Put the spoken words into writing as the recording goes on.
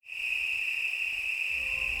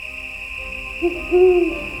It's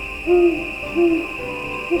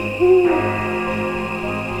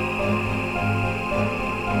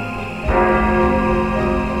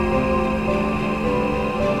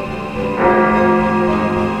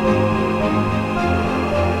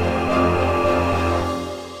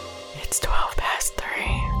 12 past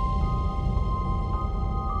 3.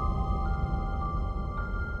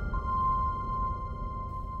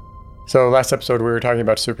 So last episode we were talking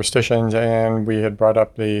about superstitions, and we had brought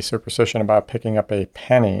up the superstition about picking up a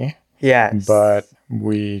penny. Yes. But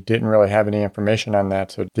we didn't really have any information on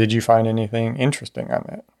that. So did you find anything interesting on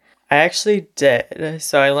that? I actually did.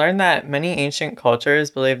 So I learned that many ancient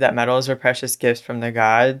cultures believed that metals were precious gifts from the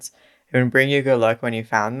gods. It would bring you good luck when you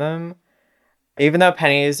found them. Even though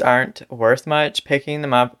pennies aren't worth much, picking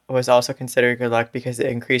them up was also considered good luck because it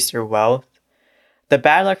increased your wealth. The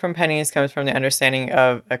bad luck from pennies comes from the understanding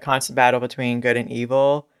of a constant battle between good and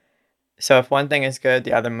evil. So if one thing is good,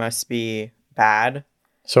 the other must be bad.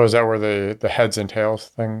 So is that where the heads and tails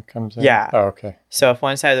thing comes in? Yeah. Oh, okay. So if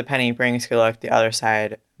one side of the penny brings good luck, the other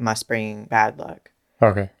side must bring bad luck.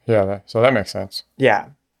 Okay. Yeah. So that makes sense.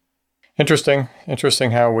 Yeah. Interesting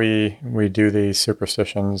how we do these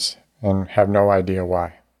superstitions and have no idea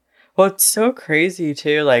why. Well, it's so crazy,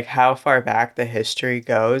 too, like how far back the history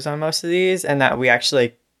goes on most of these and that we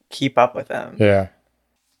actually keep up with them. Yeah.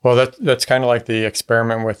 Well, that's kind of like the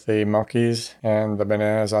experiment with the monkeys and the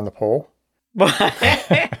bananas on the pole.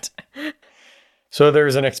 What? So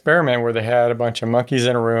there's an experiment where they had a bunch of monkeys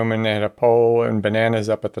in a room and they had a pole and bananas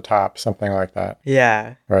up at the top, something like that.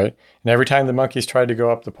 Yeah. Right? And every time the monkeys tried to go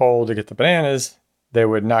up the pole to get the bananas, they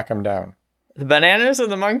would knock them down. The bananas or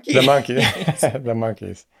the monkeys? The monkeys. The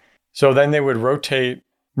monkeys. So then they would rotate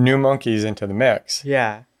new monkeys into the mix.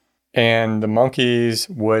 Yeah. And the monkeys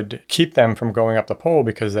would keep them from going up the pole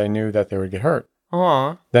because they knew that they would get hurt.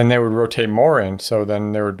 Aw. Then they would rotate more in. So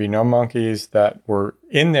then there would be no monkeys that were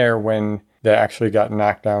in there when they actually got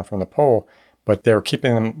knocked down from the pole, but they were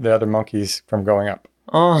keeping the other monkeys from going up.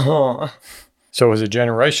 Oh. So it was a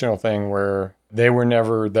generational thing where they were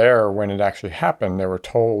never there when it actually happened. They were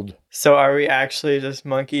told. So are we actually just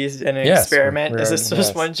monkeys in an experiment? Is this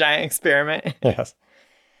just one giant experiment? Yes.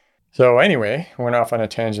 So anyway, went off on a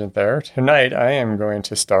tangent there. Tonight I am going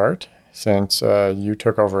to start since you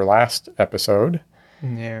took over last episode.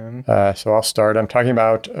 Yeah. So I'll start. I'm talking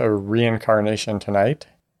about reincarnation tonight.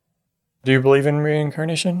 Do you believe in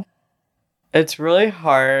reincarnation? It's really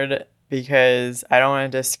hard because I don't want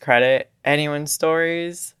to discredit anyone's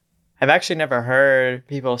stories. I've actually never heard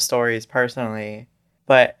people's stories personally,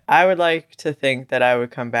 but I would like to think that I would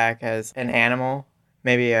come back as an animal,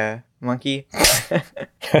 maybe a monkey.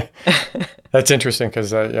 That's interesting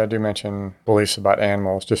because I do mention beliefs about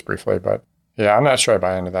animals just briefly, but yeah, I'm not sure I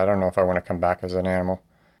buy into that. I don't know if I want to come back as an animal.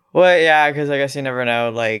 Well, yeah, because I guess you never know,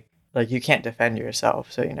 like you can't defend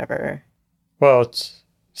yourself, so you never... Well, it's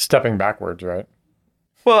stepping backwards, right?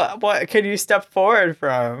 Well, what can you step forward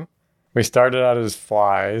from? We started out as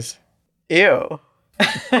flies. Ew.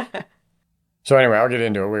 So anyway, I'll get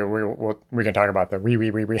into it. We can talk about that. We.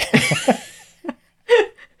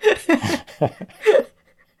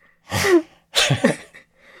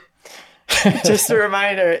 Just a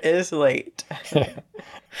reminder, it is late.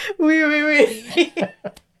 We.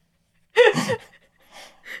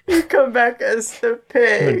 You come back as the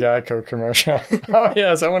pig. The Geico commercial. Oh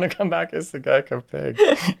yes, I want to come back as the Geico pig.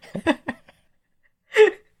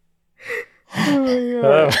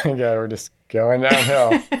 Oh my god, we're just going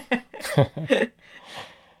downhill.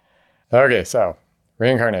 Okay, so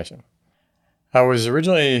reincarnation. I was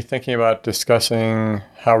originally thinking about discussing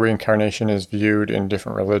how reincarnation is viewed in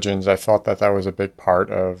different religions. I thought that was a big part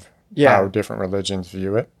of how different religions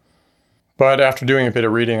view it. But after doing a bit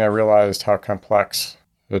of reading, I realized how complex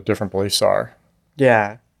the different beliefs are.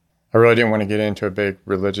 Yeah. I really didn't want to get into a big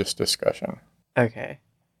religious discussion. Okay.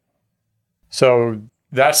 So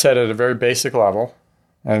that said, at a very basic level,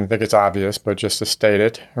 I think it's obvious, but just to state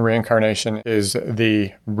it, reincarnation is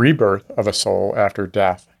the rebirth of a soul after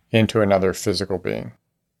death into another physical being.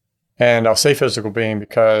 And I'll say physical being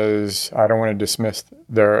because I don't want to dismiss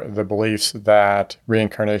the beliefs that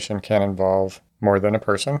reincarnation can involve more than a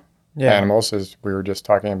person. Yeah. Animals, as we were just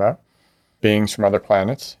talking about. Beings from other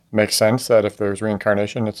planets. Makes sense that if there's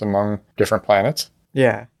reincarnation, it's among different planets.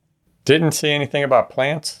 Yeah. Didn't see anything about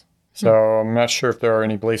plants, so I'm not sure if there are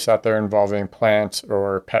any beliefs out there involving plants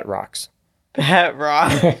or pet rocks. Pet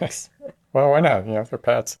rocks? Well, why not? You know, if they're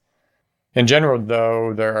pets. In general,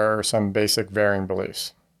 though, there are some basic varying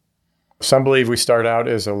beliefs. Some believe we start out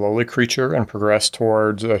as a lowly creature and progress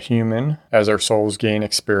towards a human as our souls gain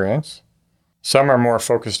experience. Some are more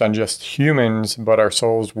focused on just humans, but our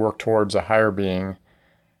souls work towards a higher being.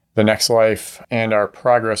 the next life and our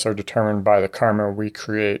progress are determined by the karma we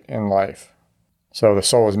create in life. So the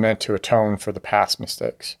soul is meant to atone for the past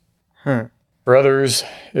mistakes. For others,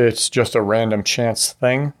 it's just a random chance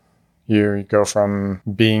thing. You go from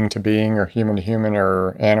being to being, or human to human,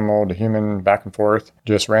 or animal to human, back and forth,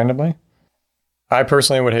 just randomly. I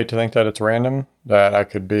personally would hate to think that it's random, that I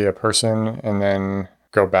could be a person and then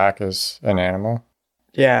go back as an animal.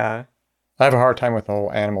 Yeah. I have a hard time with the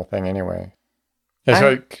whole animal thing anyway. It's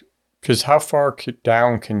like, because how far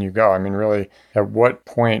down can you go? I mean, really, at what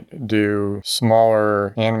point do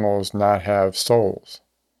smaller animals not have souls?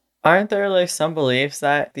 Aren't there like some beliefs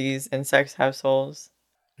that these insects have souls?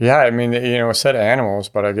 Yeah, I mean, it said animals,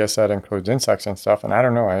 but I guess that includes insects and stuff. And I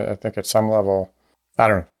don't know. I think at some level, I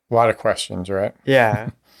don't know. A lot of questions, right? Yeah.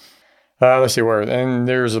 Let's see where. And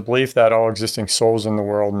there's a belief that all existing souls in the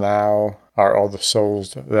world now are all the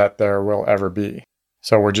souls that there will ever be.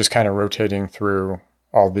 So we're just kind of rotating through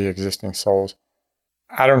all the existing souls.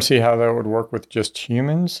 I don't see how that would work with just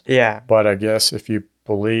humans. Yeah. But I guess if you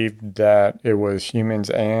believed that it was humans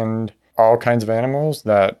and all kinds of animals,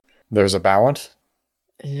 that there's a balance.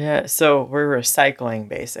 Yeah. So we're recycling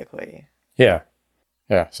basically. Yeah.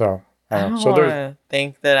 Yeah. So I don't want to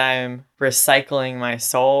think that I'm recycling my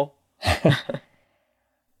soul.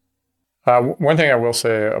 One thing I will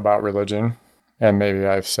say about religion, and maybe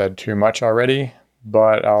I've said too much already,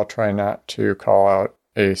 but I'll try not to call out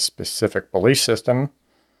a specific belief system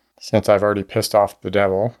since I've already pissed off the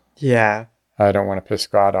devil. Yeah. I don't want to piss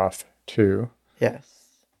God off too. Yes.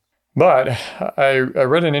 But I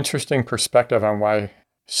read an interesting perspective on why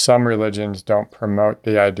some religions don't promote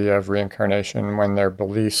the idea of reincarnation when their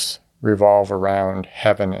beliefs revolve around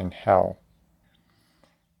heaven and hell.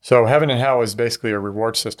 So heaven and hell is basically a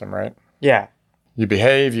reward system, right? Yeah. You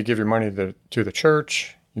behave, you give your money to the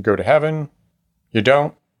church, you go to heaven. You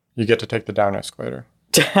don't, you get to take the down escalator.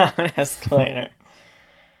 Down escalator.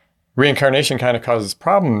 Reincarnation kind of causes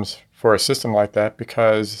problems for a system like that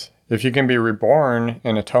because if you can be reborn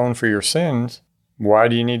and atone for your sins, why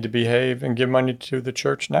do you need to behave and give money to the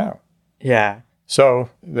church now? Yeah. So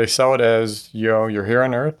they sell it as, you're here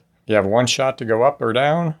on earth, you have one shot to go up or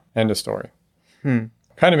down, end of story.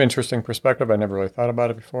 Kind of interesting perspective. I never really thought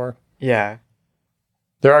about it before. Yeah.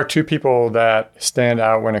 There are two people that stand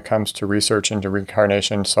out when it comes to research into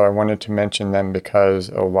reincarnation, so I wanted to mention them because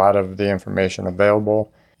a lot of the information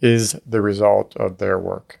available is the result of their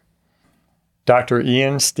work. Dr.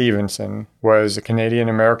 Ian Stevenson was a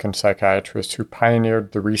Canadian-American psychiatrist who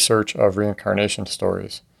pioneered the research of reincarnation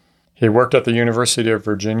stories. He worked at the University of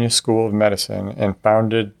Virginia School of Medicine and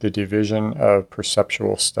founded the Division of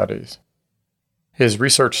Perceptual Studies. His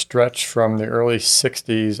research stretched from the early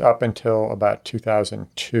 60s up until about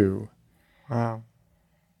 2002. Wow.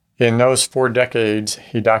 In those 4 decades,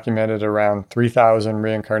 he documented around 3,000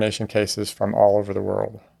 reincarnation cases from all over the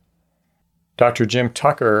world. Dr. Jim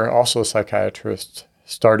Tucker, also a psychiatrist,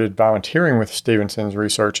 started volunteering with Stevenson's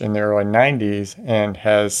research in the early 90s and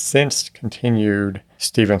has since continued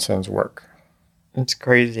Stevenson's work. It's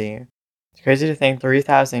crazy. It's crazy to think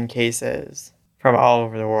 3,000 cases from all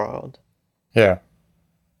over the world. Yeah.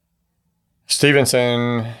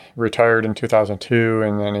 Stevenson retired in 2002,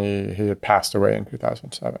 and then he had passed away in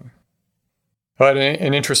 2007. But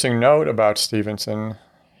an interesting note about Stevenson,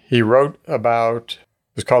 he wrote about,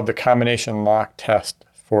 it was called the combination lock test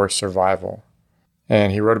for survival.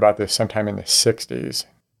 And he wrote about this sometime in the 60s.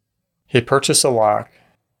 He purchased a lock,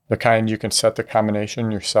 the kind you can set the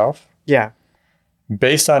combination yourself. Yeah.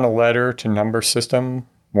 Based on a letter to number system,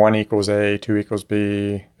 1 equals A, 2 equals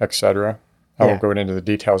B, etc. I won't go into the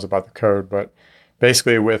details about the code, but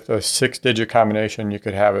basically with a 6-digit combination, you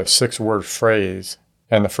could have a 6-word phrase,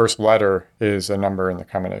 and the first letter is a number in the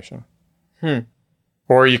combination.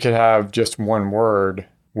 Or you could have just one word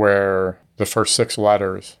where the first 6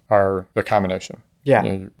 letters are the combination.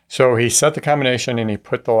 Yeah. So he set the combination and he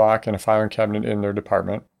put the lock in a filing cabinet in their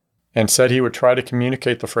department and said he would try to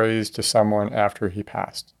communicate the phrase to someone after he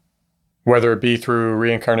passed, whether it be through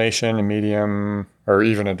reincarnation, a medium, or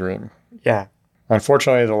even a dream. Yeah.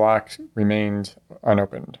 Unfortunately, the lock remained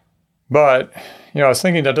unopened. But, I was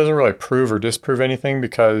thinking that doesn't really prove or disprove anything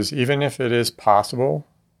because even if it is possible,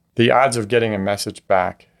 the odds of getting a message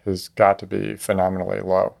back has got to be phenomenally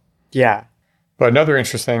low. Yeah. But another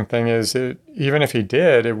interesting thing is even if he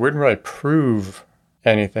did, it wouldn't really prove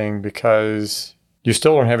anything because you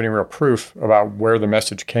still don't have any real proof about where the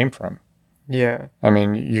message came from. Yeah. I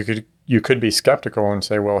mean, you could be skeptical and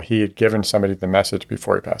say, well, he had given somebody the message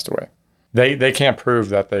before he passed away. They can't prove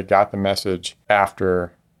that they got the message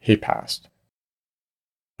after he passed.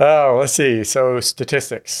 Oh, let's see. So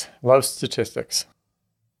statistics. Love statistics.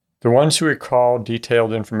 The ones who recall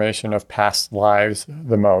detailed information of past lives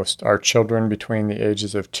the most are children between the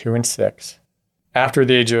ages of 2 and 6. After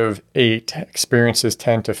the age of 8, experiences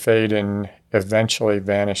tend to fade and eventually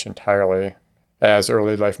vanish entirely, as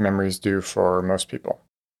early life memories do for most people.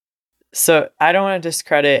 So I don't want to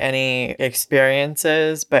discredit any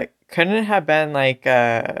experiences, but couldn't it have been like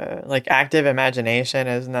active imagination?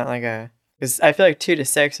 Isn't that like a? Because I feel like 2 to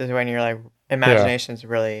 6 is when your like imagination's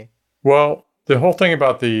really. Well, the whole thing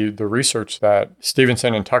about the research that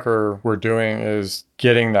Stevenson and Tucker were doing is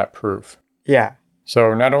getting that proof. Yeah.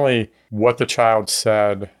 So not only what the child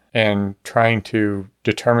said and trying to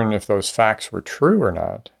determine if those facts were true or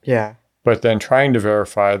not. Yeah. But then trying to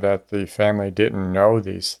verify that the family didn't know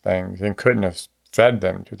these things and couldn't have fed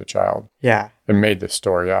them to the child. Yeah. And made this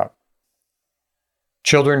story up.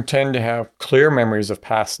 Children tend to have clear memories of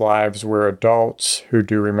past lives, where adults who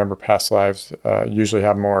do remember past lives usually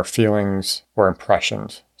have more feelings or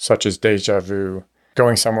impressions, such as deja vu,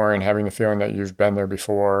 going somewhere and having the feeling that you've been there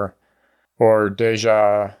before, or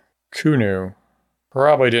deja kunu.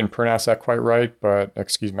 Probably didn't pronounce that quite right, but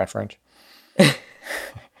excuse my French.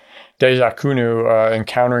 Deja kunu,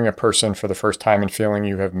 encountering a person for the first time and feeling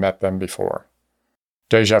you have met them before.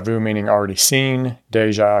 Deja vu meaning already seen,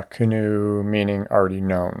 deja kunu meaning already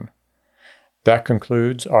known. That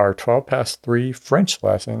concludes our 12 past 3 French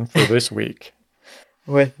lesson for this week.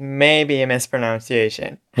 With maybe a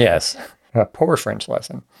mispronunciation. Yes, a poor French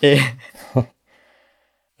lesson. Yeah.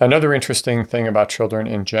 Another interesting thing about children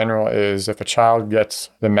in general is if a child gets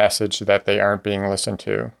the message that they aren't being listened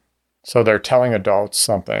to, so they're telling adults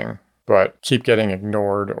something, but keep getting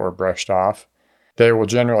ignored or brushed off, they will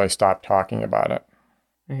generally stop talking about it.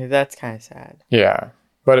 Okay, that's kind of sad. Yeah,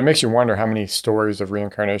 but it makes you wonder how many stories of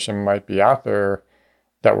reincarnation might be out there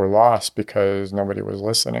that were lost because nobody was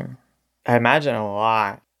listening. I imagine a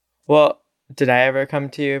lot. Well, did I ever come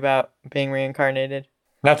to you about being reincarnated?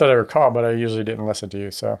 Not that I recall, but I usually didn't listen to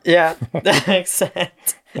you, so. Yeah, that makes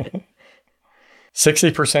sense.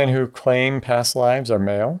 60% who claim past lives are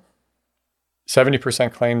male.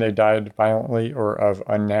 70% claim they died violently or of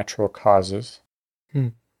unnatural causes.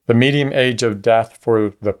 The median age of death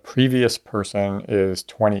for the previous person is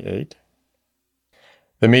 28.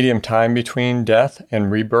 The median time between death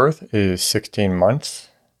and rebirth is 16 months.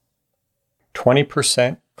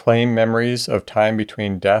 20% claim memories of time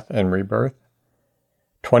between death and rebirth.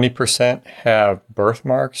 20% have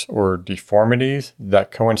birthmarks or deformities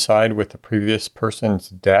that coincide with the previous person's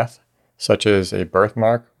death, such as a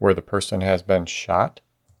birthmark where the person has been shot.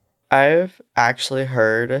 I've actually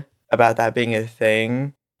heard about that being a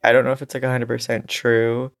thing. I don't know if it's like 100%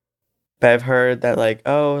 true, but I've heard that like,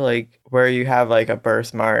 oh, like where you have like a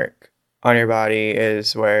birthmark on your body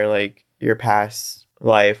is where like your past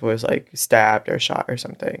life was like stabbed or shot or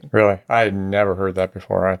something. Really? I had never heard that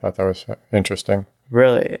before. I thought that was interesting.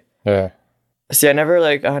 Really? Yeah. See, I never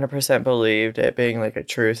like 100% believed it being like a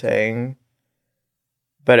true thing,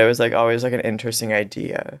 but it was like always like an interesting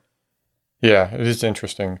idea. Yeah, it is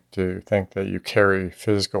interesting to think that you carry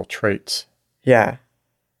physical traits. Yeah.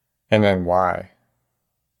 And then why?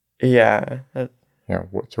 Yeah.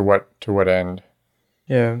 To what end?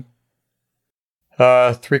 Yeah.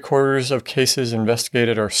 3/4 of cases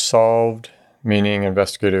investigated are solved, meaning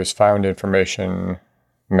investigators found information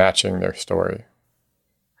matching their story.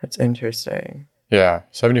 That's interesting. Yeah,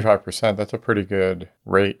 75%. That's a pretty good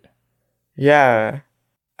rate. Yeah.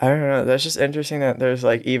 I don't know. That's just interesting that there's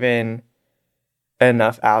like even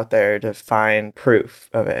enough out there to find proof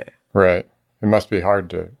of it. Right. It must be hard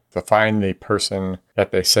to find the person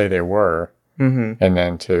that they say they were and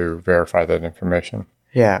then to verify that information.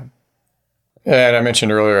 Yeah. And I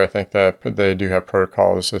mentioned earlier, I think that they do have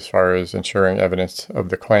protocols as far as ensuring evidence of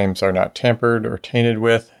the claims are not tampered or tainted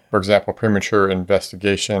with. For example, premature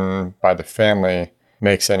investigation by the family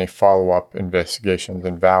makes any follow-up investigations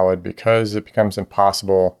invalid because it becomes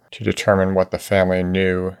impossible to determine what the family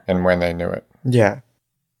knew and when they knew it. Yeah.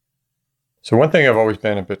 So one thing I've always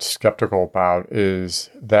been a bit skeptical about is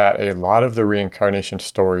that a lot of the reincarnation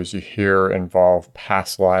stories you hear involve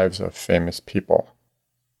past lives of famous people.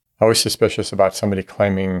 I'm always suspicious about somebody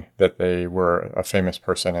claiming that they were a famous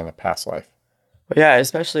person in a past life. Yeah,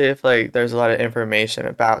 especially if like there's a lot of information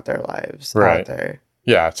about their lives out there.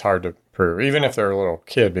 Yeah, it's hard to prove, even if they're a little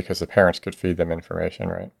kid, because the parents could feed them information,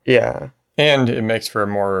 right? Yeah. And it makes for a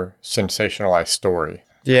more sensationalized story.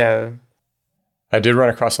 Yeah. I did run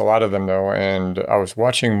across a lot of them, though, and I was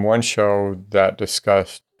watching one show that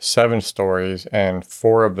discussed 7 stories, and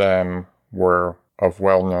 4 of them were of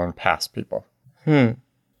well-known past people.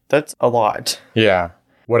 That's a lot. Yeah.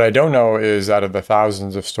 What I don't know is out of the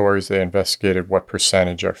thousands of stories they investigated, what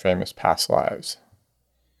percentage are famous past lives.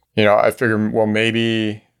 I figure, well,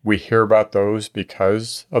 maybe we hear about those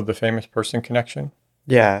because of the famous person connection.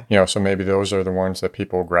 Yeah. So maybe those are the ones that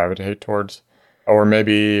people gravitate towards. Or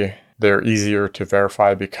maybe they're easier to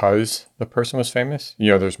verify because the person was famous.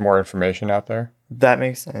 There's more information out there. That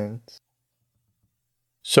makes sense.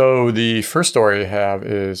 So the first story I have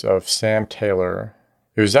is of Sam Taylor.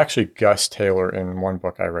 It was actually Gus Taylor in one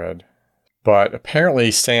book I read. But apparently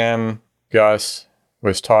Sam Gus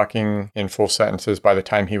was talking in full sentences by the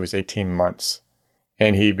time he was 18 months.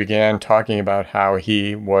 And he began talking about how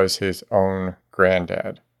he was his own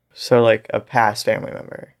granddad. So like a past family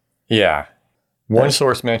member. Yeah. One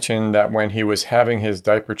source mentioned that when he was having his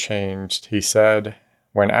diaper changed, he said,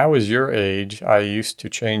 "When I was your age, I used to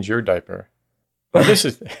change your diaper." Now, this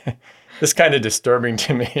is kind of disturbing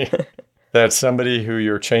to me that somebody who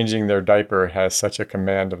you're changing their diaper has such a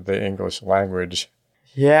command of the English language.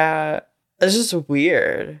 Yeah, it's just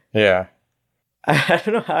weird. Yeah. I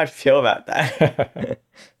don't know how I'd feel about that.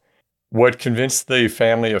 What convinced the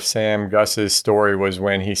family of Sam Gus's story was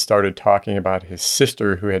when he started talking about his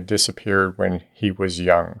sister who had disappeared when he was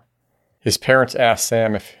young. His parents asked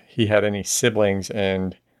Sam if he had any siblings,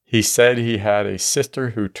 and he said he had a sister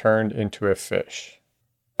who turned into a fish.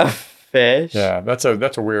 A fish? Yeah, that's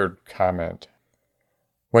a weird comment.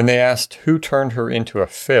 When they asked who turned her into a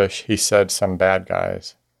fish, he said some bad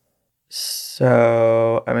guys.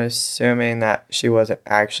 So I'm assuming that she wasn't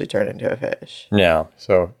actually turned into a fish. Yeah.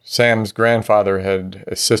 So Sam's grandfather had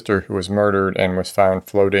a sister who was murdered and was found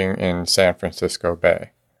floating in San Francisco Bay.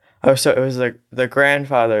 Oh, so it was the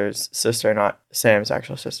grandfather's sister, not Sam's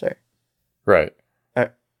actual sister. Right.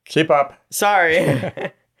 Keep up. Sorry.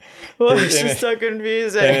 Well, this is so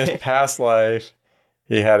confusing. In his past life,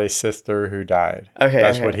 he had a sister who died. Okay.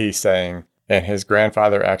 That's what he's saying. And his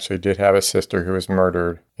grandfather actually did have a sister who was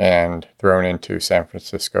murdered and thrown into San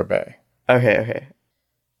Francisco Bay. Okay.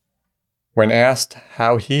 When asked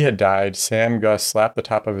how he had died, Sam Gus slapped the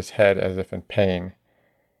top of his head as if in pain.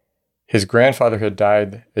 His grandfather had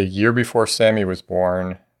died a year before Sammy was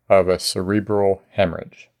born of a cerebral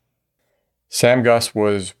hemorrhage. Sam Gus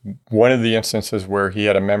was one of the instances where he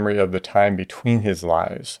had a memory of the time between his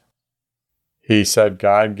lives. He said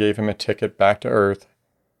God gave him a ticket back to Earth,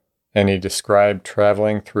 and he described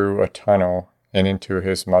traveling through a tunnel and into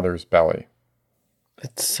his mother's belly.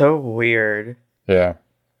 It's so weird. Yeah.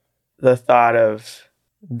 The thought of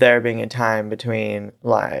there being a time between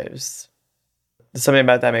lives. Something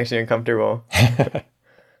about that makes me uncomfortable. The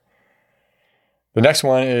next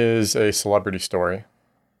one is a celebrity story.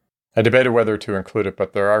 I debated whether to include it,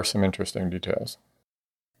 but there are some interesting details.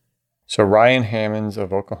 So Ryan Hammonds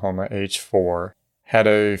of Oklahoma, age 4, had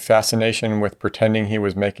a fascination with pretending he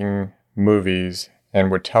was making movies and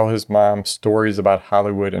would tell his mom stories about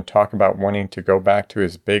Hollywood and talk about wanting to go back to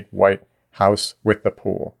his big white house with the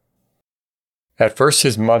pool. At first,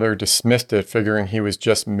 his mother dismissed it, figuring he was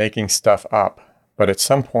just making stuff up, but at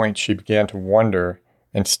some point she began to wonder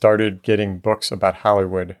and started getting books about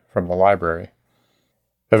Hollywood from the library.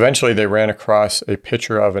 Eventually, they ran across a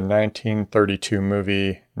picture of a 1932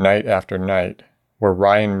 movie, Night After Night, where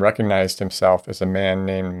Ryan recognized himself as a man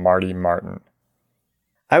named Marty Martin.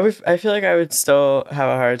 I feel like I would still have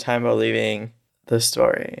a hard time believing the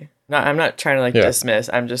story. No, I'm not trying to dismiss.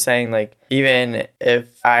 I'm just saying even if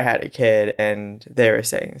I had a kid and they were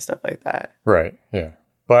saying stuff like that. Right, yeah.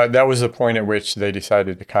 But that was the point at which they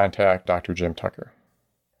decided to contact Dr. Jim Tucker.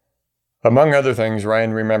 Among other things,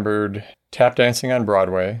 Ryan remembered tap dancing on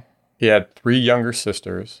Broadway. He had 3 younger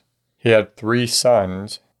sisters. He had 3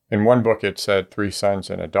 sons. In one book, it said 3 sons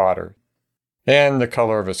and a daughter. And the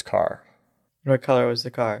color of his car. What color was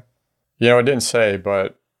the car? It didn't say,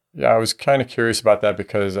 but I was kind of curious about that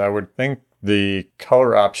because I would think the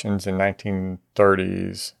color options in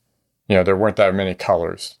 1930s, there weren't that many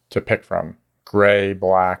colors to pick from. Gray,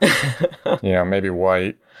 black, maybe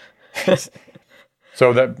white.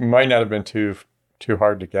 So that might not have been too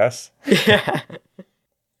hard to guess. Yeah.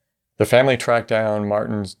 The family tracked down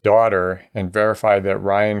Martin's daughter and verified that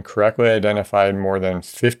Ryan correctly identified more than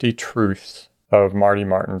 50 truths of Marty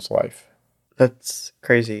Martin's life. That's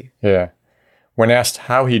crazy. Yeah. When asked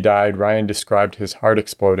how he died, Ryan described his heart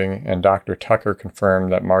exploding, and Dr. Tucker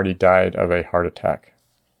confirmed that Marty died of a heart attack.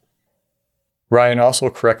 Ryan also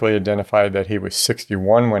correctly identified that he was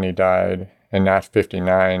 61 when he died, and not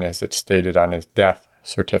 59 as it stated on his death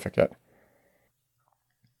certificate.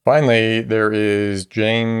 Finally, there is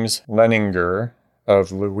James Leninger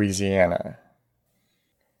of Louisiana.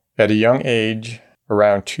 At a young age,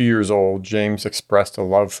 around 2 years old, James expressed a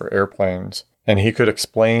love for airplanes, and he could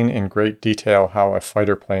explain in great detail how a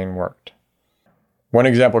fighter plane worked. One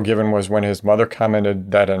example given was when his mother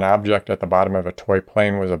commented that an object at the bottom of a toy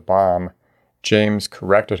plane was a bomb. James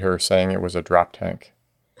corrected her, saying it was a drop tank.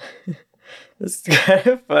 It's kind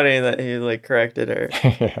of funny that he like corrected her.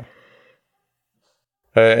 Yeah.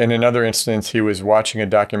 In another instance, he was watching a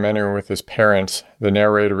documentary with his parents. The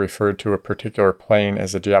narrator referred to a particular plane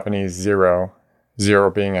as a Japanese Zero,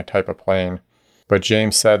 Zero being a type of plane. But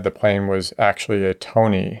James said the plane was actually a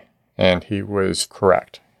Tony, and he was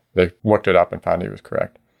correct. They looked it up and found he was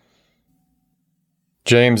correct.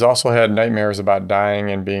 James also had nightmares about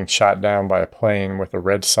dying and being shot down by a plane with a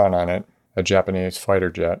red sun on it, a Japanese fighter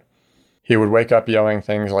jet. He would wake up yelling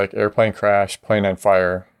things like airplane crash, plane on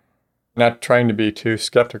fire. Not trying to be too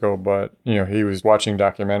skeptical, but, he was watching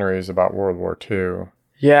documentaries about World War II.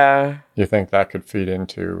 Yeah. You think that could feed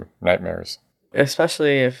into nightmares?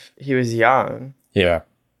 Especially if he was young. Yeah.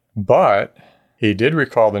 But he did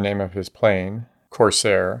recall the name of his plane,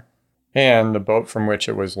 Corsair, and the boat from which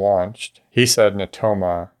it was launched. He said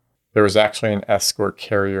Natoma. There was actually an escort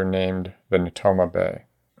carrier named the Natoma Bay.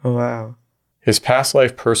 Oh, wow. His past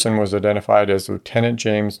life person was identified as Lieutenant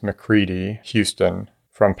James McCready Houston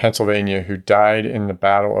from Pennsylvania, who died in the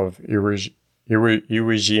Battle of Iwo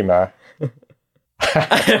Jima.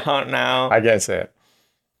 I don't know. I can't say it.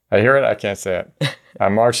 I hear it, I can't say it.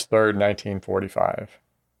 On March 3rd, 1945.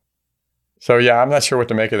 So, yeah, I'm not sure what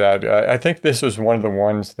to make of that. I think this was one of the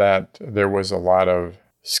ones that there was a lot of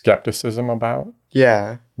skepticism about.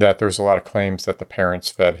 Yeah. That there's a lot of claims that the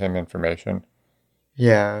parents fed him information.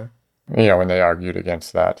 Yeah. When they argued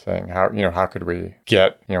against that, saying, how could we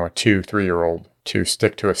get, a 2-3-year-old to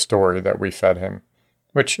stick to a story that we fed him?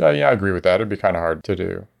 Which, I agree with that. It'd be kind of hard to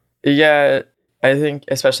do. Yeah, I think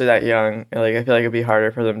especially that young, I feel like it'd be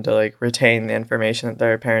harder for them to, retain the information that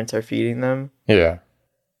their parents are feeding them. Yeah.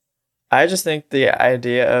 I just think the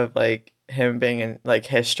idea of, him being in,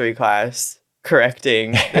 history class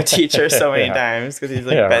correcting the teacher so many times because he's,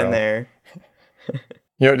 been there.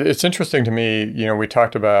 It's interesting to me, we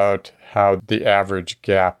talked about how the average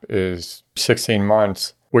gap is 16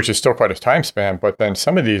 months, which is still quite a time span, but then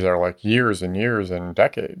some of these are years and years and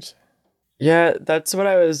decades. Yeah, that's what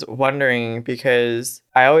I was wondering, because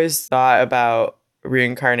I always thought about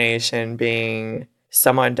reincarnation being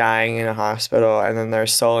someone dying in a hospital and then their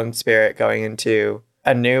soul and spirit going into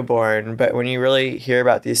a newborn. But when you really hear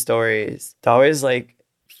about these stories, it's always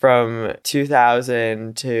from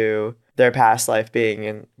 2000 to their past life being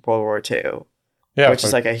in World War II, which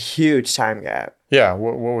is a huge time gap. Yeah,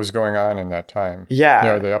 what was going on in that time? Yeah.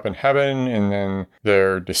 Are they up in heaven and then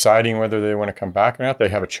they're deciding whether they want to come back or not? They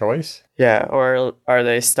have a choice? Yeah, or are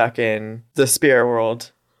they stuck in the spirit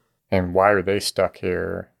world? And why are they stuck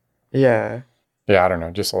here? Yeah. Yeah, I don't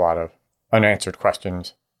know. Just a lot of unanswered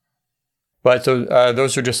questions. But so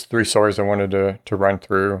those are just 3 stories I wanted to run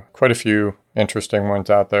through. Quite a few interesting ones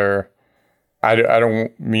out there. I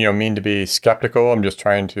don't mean to be skeptical. I'm just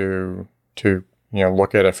trying to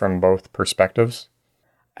look at it from both perspectives.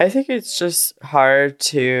 I think it's just hard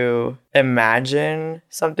to imagine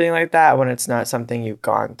something like that when it's not something you've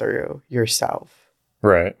gone through yourself.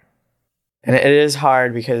 Right. And it is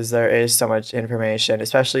hard because there is so much information,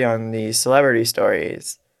 especially on these celebrity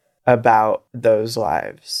stories, about those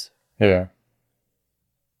lives. Yeah.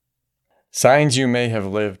 Signs you may have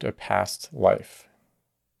lived a past life.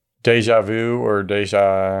 Deja vu or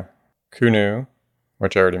deja kunu,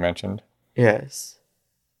 which I already mentioned. Yes.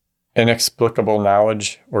 Inexplicable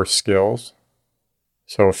knowledge or skills.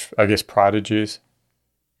 So I guess prodigies.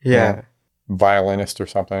 Yeah. Violinist or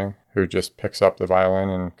something who just picks up the violin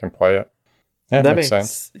and can play it. Yeah, that makes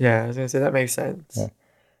sense. Yeah, I was going to say that makes sense.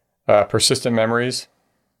 Yeah. Persistent memories.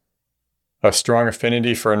 A strong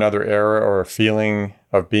affinity for another era or a feeling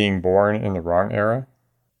of being born in the wrong era.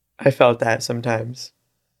 I felt that sometimes.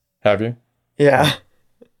 Have you? Yeah.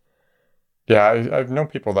 Yeah, I've known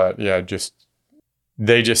people that,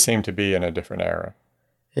 they just seem to be in a different era.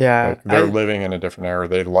 Yeah. They're living in a different era.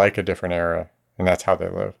 They like a different era, and that's how they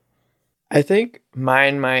live. I think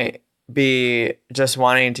mine might be just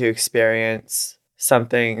wanting to experience some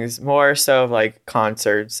things, more so of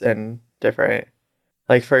concerts and different,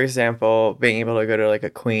 for example, being able to go to a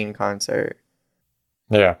Queen concert.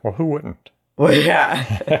 Yeah, well, who wouldn't? Well,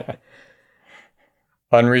 yeah.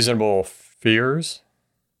 Unreasonable fears.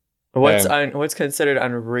 What's considered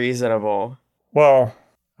unreasonable? Well,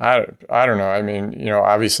 I don't know. I mean,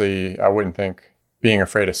 obviously I wouldn't think being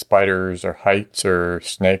afraid of spiders or heights or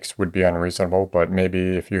snakes would be unreasonable, but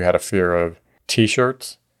maybe if you had a fear of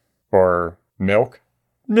t-shirts or milk.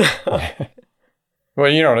 Well,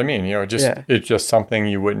 you know what I mean? It's just something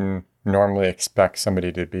you wouldn't normally expect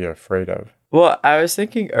somebody to be afraid of. Well, I was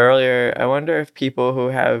thinking earlier, I wonder if people who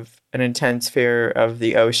have an intense fear of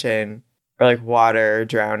the ocean or like water,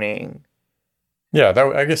 drowning. Yeah,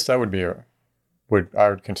 I guess that would be I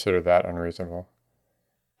would consider that unreasonable.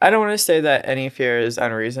 I don't want to say that any fear is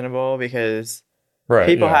unreasonable because Right.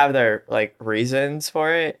 people yeah. have their like reasons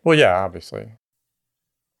for it. Well, yeah, obviously.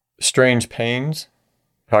 Strange pains.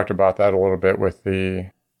 Talked about that a little bit with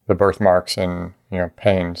the birthmarks and,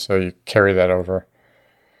 pain. So you carry that over.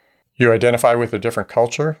 You identify with a different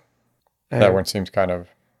culture. That one seems kind of...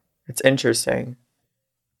 It's interesting.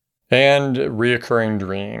 And reoccurring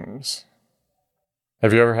dreams.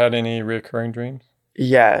 Have you ever had any reoccurring dreams?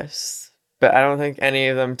 Yes, but I don't think any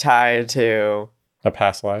of them tie to a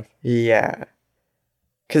past life. Yeah.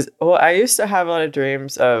 Because, I used to have a lot of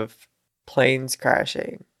dreams of planes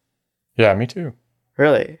crashing. Yeah, me too.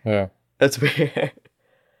 Really? Yeah. That's weird.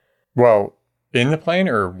 Well, in the plane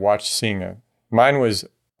or seeing it? Mine was,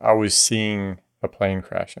 I was seeing a plane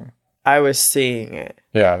crashing. I was seeing it.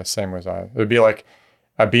 Yeah, the same was I. It would be like,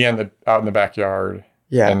 I'd be out in the backyard.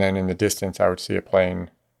 Yeah. And then in the distance, I would see a plane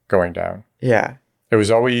going down. Yeah. It was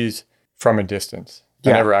always from a distance.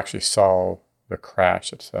 Yeah. I never actually saw the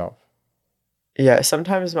crash itself. Yeah,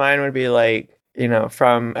 sometimes mine would be like,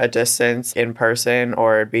 from a distance in person,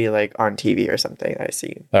 or it'd be like on TV or something I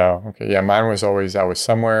see. Oh, okay. Yeah, mine was always, I was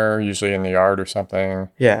somewhere, usually in the yard or something.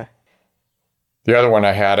 Yeah. The other one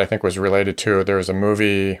I had, I think, was related to, there was a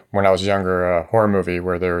movie when I was younger, a horror movie,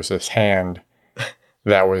 where there was this hand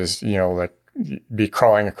that was, like, be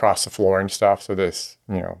crawling across the floor and stuff. So this,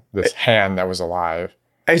 this hand that was alive.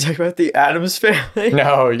 Are you talking about the Addams Family?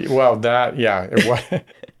 No, well,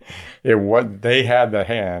 it was, they had the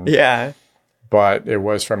hand. Yeah. But it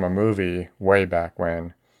was from a movie way back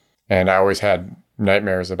when. And I always had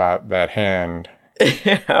nightmares about that hand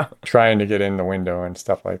trying to get in the window and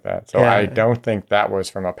stuff like that. So I don't think that was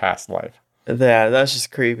from a past life. Yeah, that's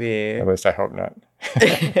just creepy. At least I hope not.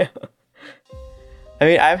 I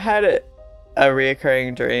mean, I've had a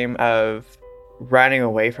reoccurring dream of running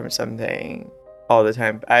away from something all the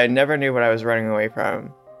time. I never knew what I was running away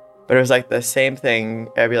from, but it was like the same thing.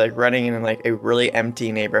 I'd be like running in like a really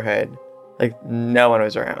empty neighborhood, like no one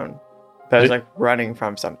was around, but I was like running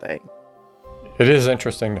from something. It is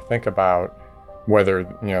interesting to think about whether,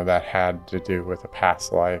 that had to do with a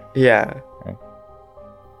past life. Yeah. Right.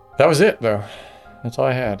 That was it, though. That's all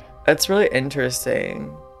I had. That's really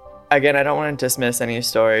interesting. Again, I don't want to dismiss any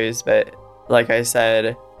stories, but like I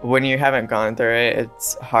said, when you haven't gone through it,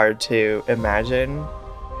 it's hard to imagine.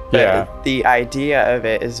 But the idea of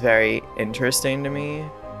it is very interesting to me,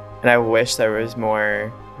 and I wish there was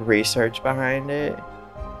more research behind it.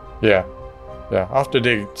 Yeah. I'll have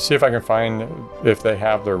to see if I can find, if they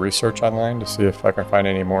have their research online, to see if I can find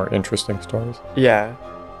any more interesting stories. Yeah,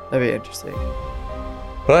 that'd be interesting.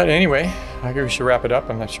 But anyway, I guess we should wrap it up.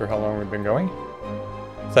 I'm not sure how long we've been going.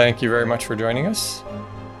 Thank you very much for joining us.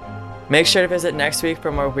 Make sure to visit next week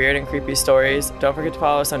for more weird and creepy stories. Don't forget to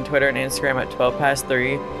follow us on Twitter and Instagram at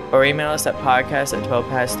 12past3, or email us at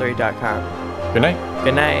podcast@12past3.com. Good night.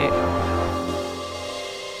 Good night.